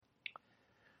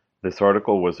This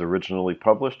article was originally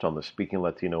published on the Speaking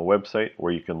Latino website,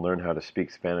 where you can learn how to speak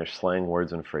Spanish slang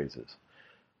words and phrases.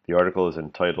 The article is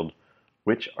entitled,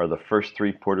 "Which are the first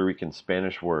three Puerto Rican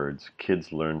Spanish words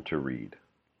kids learn to read?"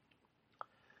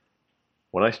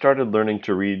 When I started learning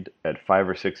to read at 5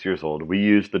 or 6 years old, we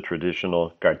used the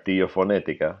traditional cartilla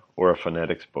fonética, or a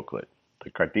phonetics booklet.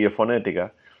 The cartilla fonética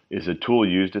is a tool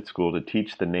used at school to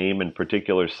teach the name and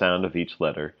particular sound of each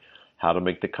letter, how to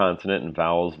make the consonant and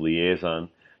vowels liaison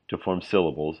to form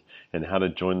syllables, and how to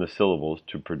join the syllables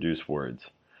to produce words.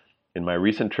 In my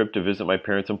recent trip to visit my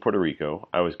parents in Puerto Rico,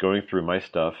 I was going through my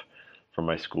stuff from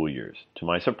my school years. To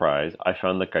my surprise, I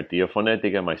found the cartilla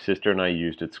fonética my sister and I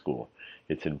used at school.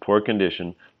 It's in poor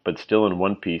condition, but still in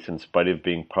one piece in spite of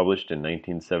being published in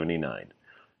 1979.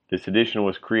 This edition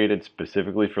was created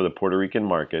specifically for the Puerto Rican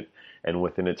market, and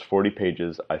within its 40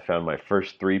 pages, I found my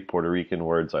first three Puerto Rican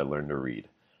words I learned to read.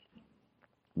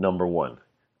 Number 1.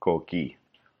 Coqui.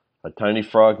 A tiny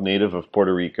frog native of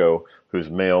Puerto Rico whose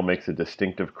male makes a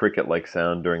distinctive cricket-like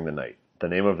sound during the night. The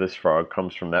name of this frog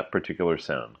comes from that particular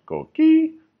sound.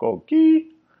 Coqui, coqui.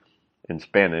 In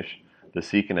Spanish, the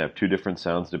C can have two different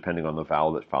sounds depending on the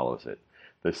vowel that follows it.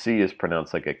 The C is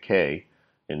pronounced like a K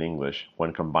in English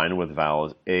when combined with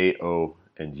vowels A, O,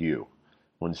 and U.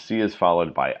 When C is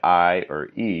followed by I or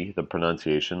E, the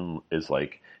pronunciation is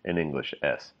like in English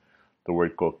S. The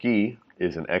word coqui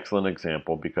is an excellent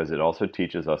example because it also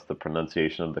teaches us the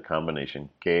pronunciation of the combination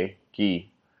que,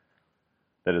 ki,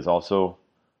 that is also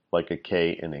like a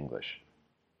K in English.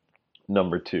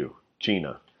 Number 2,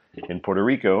 China. In Puerto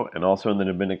Rico and also in the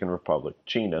Dominican Republic,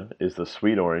 China is the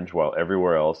sweet orange while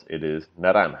everywhere else it is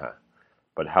naranja.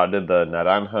 But how did the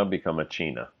naranja become a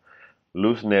China?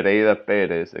 Luz Nereida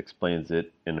Perez explains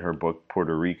it in her book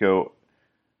Puerto Rico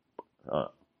y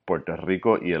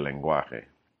el Lenguaje,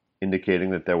 indicating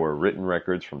that there were written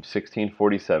records from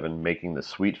 1647 making the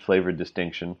sweet-flavored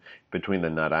distinction between the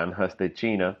naranjas de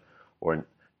China, or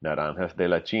naranjas de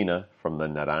la China, from the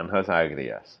naranjas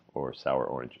agrias, or sour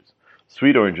oranges.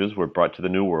 Sweet oranges were brought to the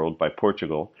New World by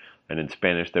Portugal, and in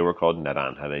Spanish they were called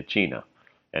naranja de China,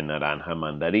 and naranja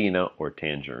mandarina, or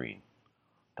tangerine.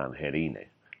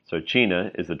 So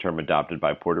China is the term adopted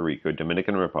by Puerto Rico,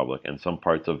 Dominican Republic, and some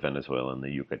parts of Venezuela and the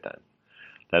Yucatan.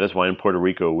 That is why in Puerto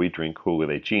Rico we drink jugo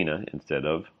de China instead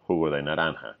of jugo de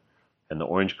naranja, and the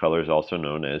orange color is also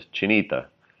known as chinita,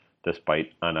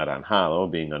 despite anaranjado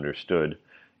being understood,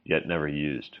 yet never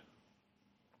used.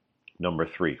 Number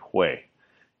 3, hue,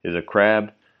 is a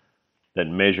crab that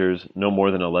measures no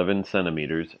more than 11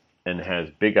 centimeters and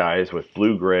has big eyes with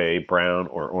blue-gray, brown,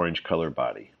 or orange colored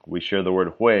body. We share the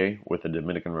word hue with the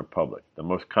Dominican Republic. The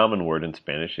most common word in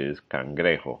Spanish is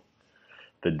cangrejo.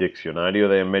 The Diccionario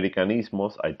de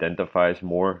Americanismos identifies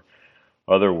more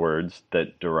other words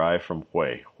that derive from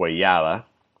hue. Huellada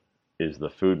is the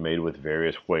food made with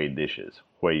various hue dishes.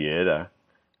 Huellera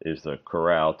is the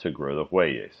corral to grow the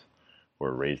hueyes,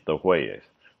 or raise the hueyes.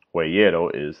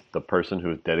 Huellero is the person who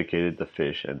is dedicated to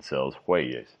fish and sells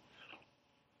hueyes.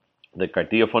 The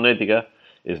cartilla fonética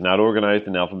is not organized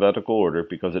in alphabetical order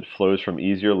because it flows from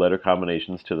easier letter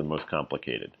combinations to the most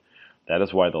complicated. That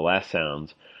is why the last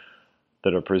sounds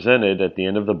that are presented at the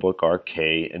end of the book are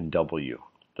K and W.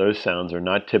 Those sounds are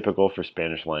not typical for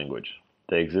Spanish language.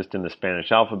 They exist in the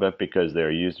Spanish alphabet because they are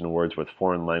used in words with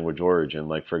foreign language origin,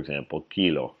 like, for example,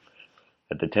 kilo.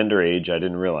 At the tender age, I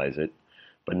didn't realize it,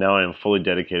 but now I am fully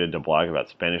dedicated to blog about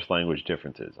Spanish language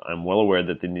differences. I'm well aware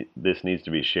that this needs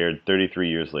to be shared 33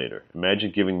 years later.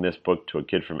 Imagine giving this book to a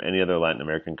kid from any other Latin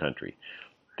American country.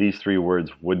 These three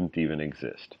words wouldn't even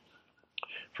exist.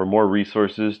 For more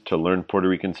resources to learn Puerto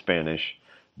Rican Spanish,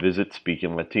 visit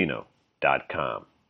speakinglatino.com.